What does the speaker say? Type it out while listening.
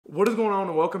What is going on,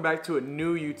 and welcome back to a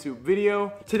new YouTube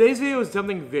video. Today's video is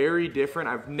something very different.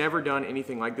 I've never done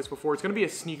anything like this before. It's gonna be a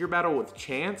sneaker battle with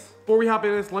Chance. Before we hop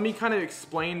into this, let me kind of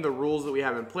explain the rules that we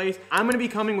have in place. I'm gonna be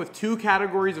coming with 2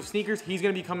 categories of sneakers. He's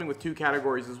gonna be coming with 2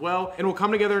 categories as well. And we'll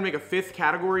come together and make a 5th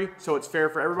category so it's fair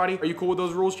for everybody. Are you cool with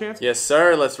those rules, Chance? Yes,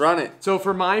 sir. Let's run it. So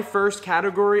for my first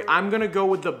category, I'm gonna go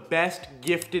with the best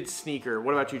gifted sneaker.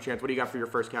 What about you, Chance? What do you got for your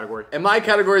first category? And my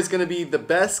category is gonna be the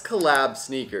best collab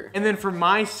sneaker. And then for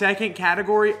my second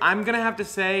category, I'm gonna have to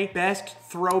say best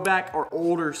throwback or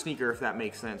older sneaker, if that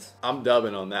makes sense. I'm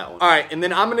dubbing on that one. All right, and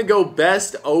then I'm gonna go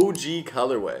best OG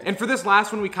colorway. And for this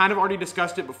last one, we kind of already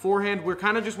discussed it beforehand. We're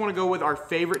kind of just wanna go with our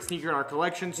favorite sneaker in our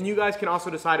collections. And you guys can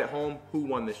also decide at home who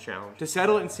won this challenge. To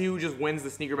settle it and see who just wins the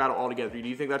sneaker battle altogether. Do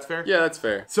you think that's fair? Yeah, that's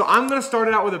fair. So I'm gonna start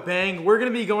it out with a bang. We're gonna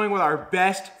be going with our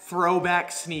best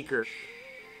throwback sneaker.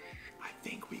 I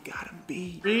think we got him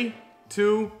beat. 3,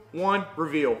 2, 1,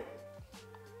 reveal.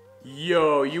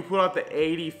 Yo, you put out the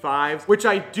 85s, which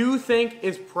I do think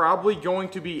is probably going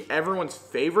to be everyone's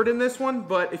favorite in this one,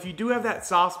 but if you do have that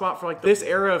soft spot for like this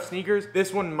era of sneakers,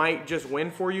 this one might just win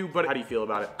for you, but how do you feel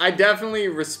about it? I definitely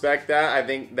respect that. I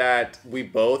think that we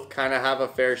both kind of have a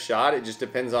fair shot. It just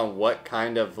depends on what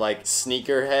kind of like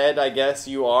sneakerhead, I guess,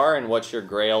 you are and what your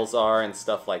grails are and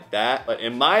stuff like that. But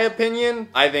in my opinion,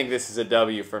 I think this is a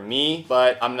W for me,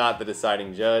 but I'm not the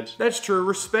deciding judge. That's true.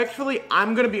 Respectfully,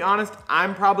 I'm gonna be honest,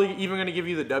 I'm probably even gonna give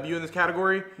you the W in this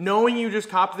category. Knowing you just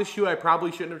copped this shoe, I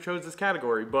probably shouldn't have chose this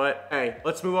category, but hey,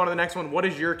 let's move on to the next one. What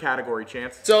is your category,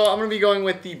 Chance? So I'm gonna be going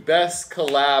with the best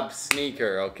collab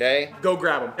sneaker, okay? Go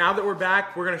grab them. Now that we're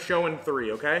back, we're gonna show in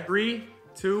 3, okay? 3,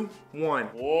 2, 1.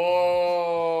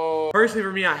 Whoa. Personally,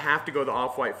 for me, I have to go the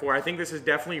Off-White 4. I think this is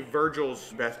definitely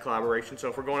Virgil's best collaboration. So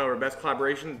if we're going over best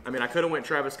collaboration, I mean, I could have went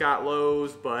Travis Scott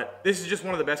Lowe's, but this is just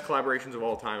one of the best collaborations of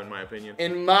all time, in my opinion.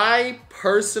 In my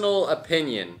personal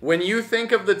opinion, when you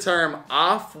think of the term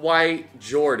Off-White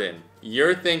Jordan,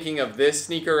 you're thinking of this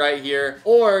sneaker right here,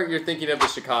 or you're thinking of the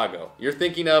Chicago. You're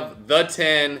thinking of the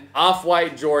 10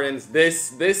 Off-White Jordans.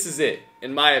 This is it,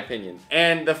 in my opinion.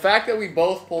 And the fact that we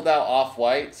both pulled out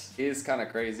Off-Whites is kind of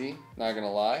crazy, not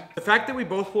gonna lie. The fact that we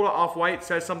both pulled out Off-White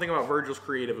says something about Virgil's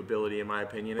creative ability, in my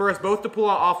opinion. For us both to pull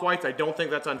out Off-Whites, I don't think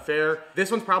that's unfair.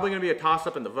 This one's probably gonna be a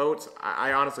toss-up in the votes.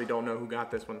 I honestly don't know who got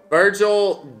this one.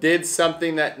 Virgil did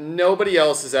something that nobody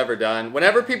else has ever done.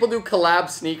 Whenever people do collab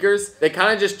sneakers, they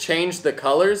kind of just change the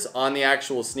colors on the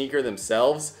actual sneaker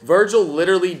themselves. Virgil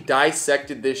literally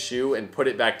dissected this shoe and put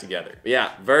it back together. But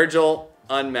yeah, Virgil,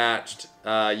 unmatched.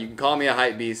 You can call me a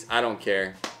hype beast, I don't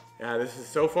care. Yeah, this has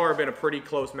so far been a pretty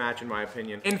close match in my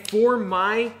opinion. And for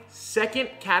my second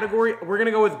category, we're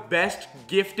gonna go with best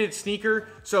gifted sneaker.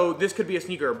 So this could be a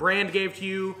sneaker a brand gave to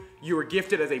you, you were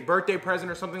gifted as a birthday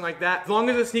present or something like that. As long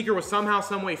as the sneaker was somehow,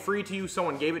 some way free to you,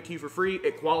 someone gave it to you for free,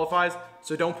 it qualifies.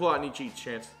 So don't pull out any cheats,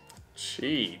 Chance.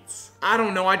 Cheats? I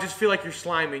don't know, I just feel like you're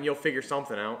slimy and you'll figure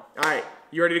something out. All right,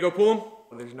 you ready to go pull him?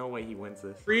 Well, there's no way he wins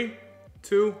this. 3,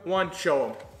 2, 1, show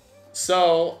him.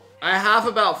 So, I have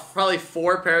about probably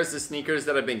 4 pairs of sneakers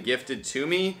that have been gifted to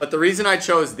me, but the reason I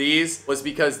chose these was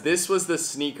because this was the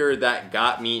sneaker that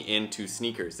got me into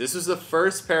sneakers. This was the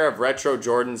first pair of retro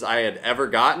Jordans I had ever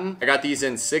gotten. I got these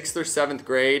in 6th or 7th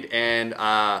grade, and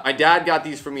my dad got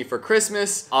these for me for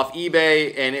Christmas off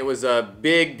eBay, and it was a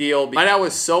big deal. My dad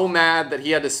was so mad that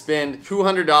he had to spend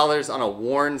 $200 on a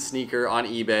worn sneaker on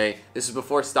eBay. This is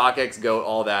before StockX, GOAT,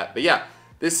 all that. But yeah,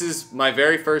 this is my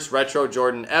very first retro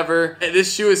Jordan ever. And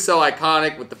this shoe is so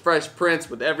iconic with the fresh prints,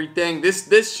 with everything.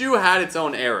 This shoe had its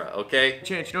own era, okay?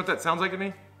 Chance, you know what that sounds like to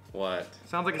me? What?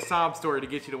 Sounds like a sob story to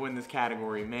get you to win this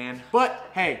category, man. But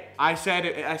hey, I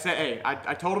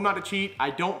told him not to cheat.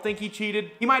 I don't think he cheated.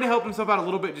 He might have helped himself out a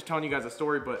little bit just telling you guys a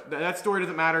story, but that story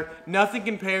doesn't matter. Nothing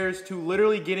compares to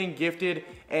literally getting gifted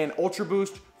an Ultra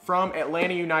Boost from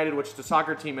Atlanta United, which is a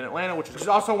soccer team in Atlanta, which has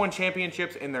also won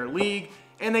championships in their league.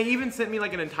 And they even sent me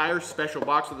like an entire special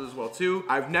box with it as well too.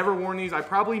 I've never worn these, I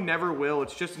probably never will.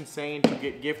 It's just insane to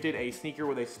get gifted a sneaker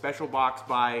with a special box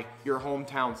by your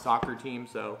hometown soccer team.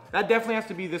 So that definitely has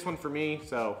to be this one for me.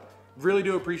 So really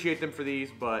do appreciate them for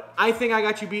these, but I think I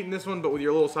got you beat in this one, but with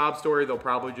your little sob story, they'll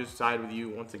probably just side with you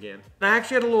once again. And I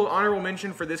actually had a little honorable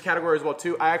mention for this category as well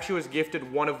too. I actually was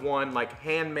gifted one of one, like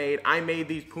handmade. I made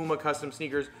these Puma custom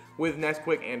sneakers with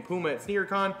Nesquik and Puma at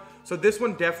SneakerCon. So this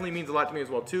one definitely means a lot to me as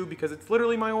well too, because it's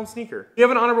literally my own sneaker. You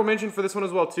have an honorable mention for this one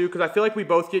as well too, because I feel like we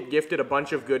both get gifted a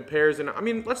bunch of good pairs. And I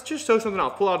mean, let's just show something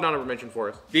else. Pull out an honorable mention for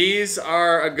us. These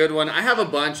are a good one. I have a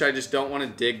bunch. I just don't want to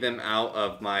dig them out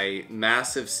of my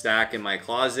massive stack in my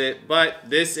closet. But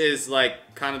this is like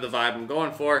kind of the vibe I'm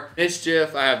going for.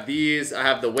 Mischief, I have these. I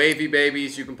have the Wavy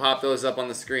Babies. You can pop those up on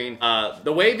the screen.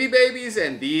 The Wavy Babies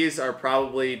and these are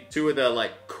probably two of the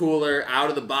like cooler out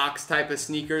of the box type of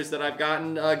sneakers that I've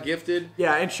gotten gifted.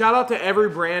 Yeah, and shout out to every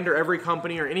brand or every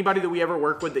company or anybody that we ever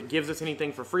work with that gives us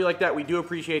anything for free like that. We do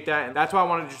appreciate that, and that's why I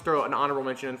wanted to just throw an honorable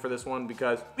mention in for this one,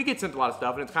 because we get sent a lot of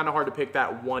stuff and it's kind of hard to pick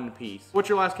that one piece. What's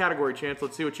your last category, Chance?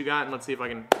 Let's see what you got, and let's see if I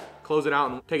can close it out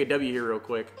and take a W here real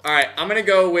quick. All right, I'm gonna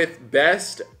go with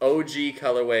best OG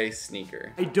colorway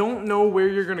sneaker. I don't know where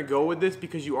you're gonna go with this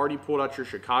because you already pulled out your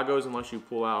Chicago's, unless you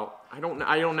pull out, I don't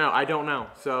know.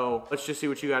 So let's just see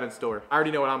what you got in store. I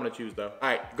already know what I'm gonna choose though. All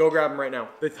right, go grab them right now.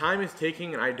 The time is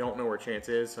ticking and I don't know where Chance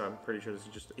is, so I'm pretty sure this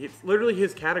is it's literally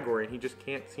his category and he just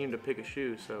can't seem to pick a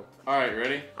shoe, so. All right,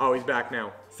 ready? Oh, he's back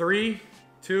now. 3,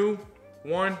 2,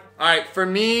 1. All right, for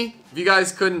me, if you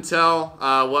guys couldn't tell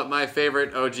what my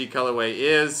favorite OG colorway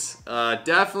is,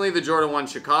 definitely the Jordan 1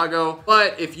 Chicago.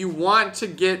 But if you want to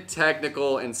get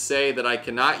technical and say that I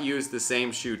cannot use the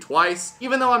same shoe twice,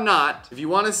 even though I'm not, if you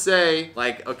want to say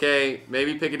like, okay,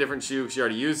 maybe pick a different shoe because you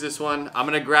already used this one, I'm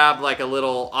gonna grab like a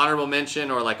little honorable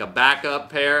mention or like a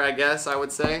backup pair, I guess I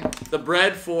would say. The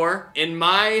Bread 4, in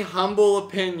my humble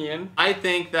opinion, I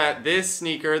think that this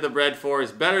sneaker, the Bread 4,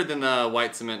 is better than the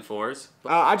White Cement 4s.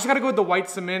 I just gotta go with the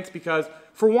white cements because,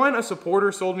 for one, a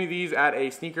supporter sold me these at a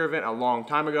sneaker event a long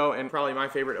time ago, and probably my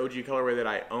favorite OG colorway that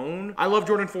I own. I love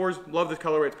Jordan 4s, love this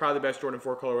colorway. It's probably the best Jordan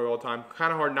 4 colorway of all time.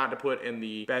 Kind of hard not to put in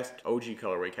the best OG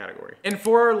colorway category. And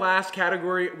for our last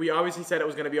category, we obviously said it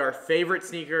was gonna be our favorite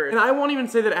sneaker. And I won't even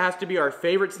say that it has to be our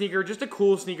favorite sneaker, just a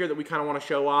cool sneaker that we kind of want to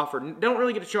show off, or don't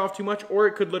really get to show off too much, or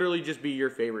it could literally just be your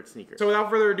favorite sneaker. So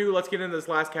without further ado, let's get into this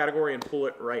last category and pull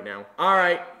it right now. All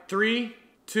right, 3,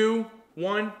 2,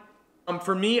 1.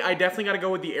 For me, I definitely got to go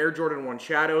with the Air Jordan 1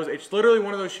 Shadows. It's literally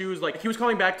one of those shoes like he was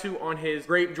calling back to on his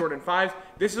great Jordan 5s.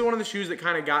 This is one of the shoes that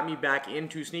kind of got me back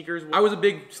into sneakers. I was a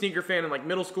big sneaker fan in like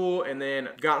middle school and then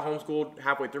got homeschooled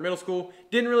halfway through middle school.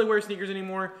 Didn't really wear sneakers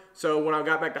anymore. So when I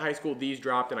got back to high school, these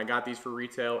dropped and I got these for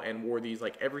retail and wore these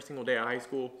like every single day of high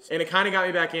school. And it kind of got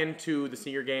me back into the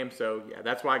sneaker game. So yeah,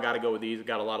 that's why I got to go with these. I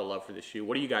got a lot of love for this shoe.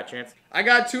 What do you got, Chance? I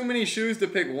got too many shoes to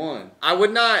pick one. I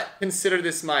would not consider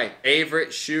this my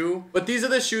favorite shoe, but these are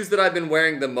the shoes that I've been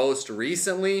wearing the most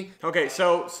recently. Okay,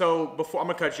 so before I'm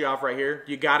gonna cut you off right here,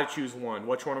 you gotta choose one.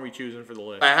 Which one are we choosing for the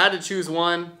list? If I had to choose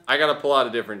one, I gotta pull out a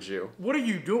different shoe. What are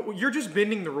you doing? You're just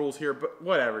bending the rules here, but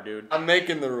whatever, dude. I'm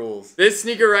making the rules. This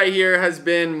sneaker right here has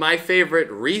been my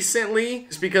favorite recently,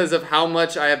 just because of how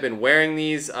much I have been wearing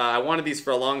these. I wanted these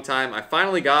for a long time. I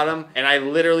finally got them, and I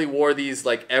literally wore these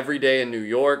like every day in New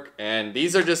York, and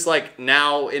these are just like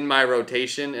now in my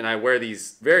rotation, and I wear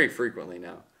these very frequently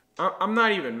now. I'm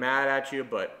not even mad at you,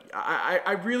 but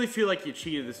I really feel like you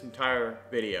cheated this entire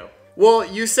video. Well,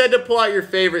 you said to pull out your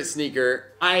favorite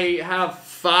sneaker. I have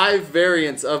 5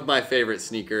 variants of my favorite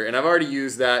sneaker, and I've already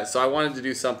used that, so I wanted to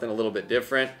do something a little bit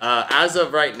different. As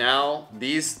of right now,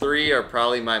 these 3 are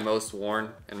probably my most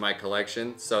worn in my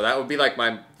collection, so that would be like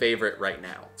my favorite right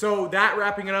now. So that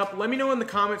wrapping it up, let me know in the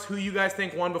comments who you guys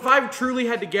think won. But if I truly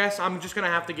had to guess, I'm just gonna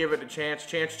have to give it a Chance.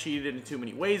 Chance cheated in too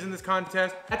many ways in this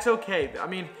contest. That's okay. I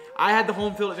mean, I had the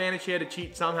home field advantage. She had to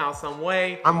cheat somehow, some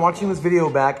way. I'm watching this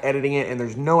video back, editing it, and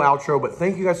there's no outro, but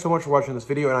thank you guys so much for watching this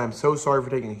video, and I'm so sorry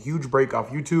for taking a huge break off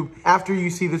YouTube. After you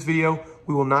see this video,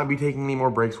 we will not be taking any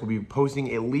more breaks. We'll be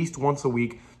posting at least once a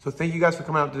week. So thank you guys for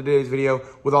coming out to today's video.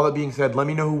 With all that being said, let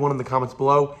me know who won in the comments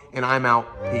below, and I'm out.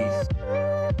 Peace.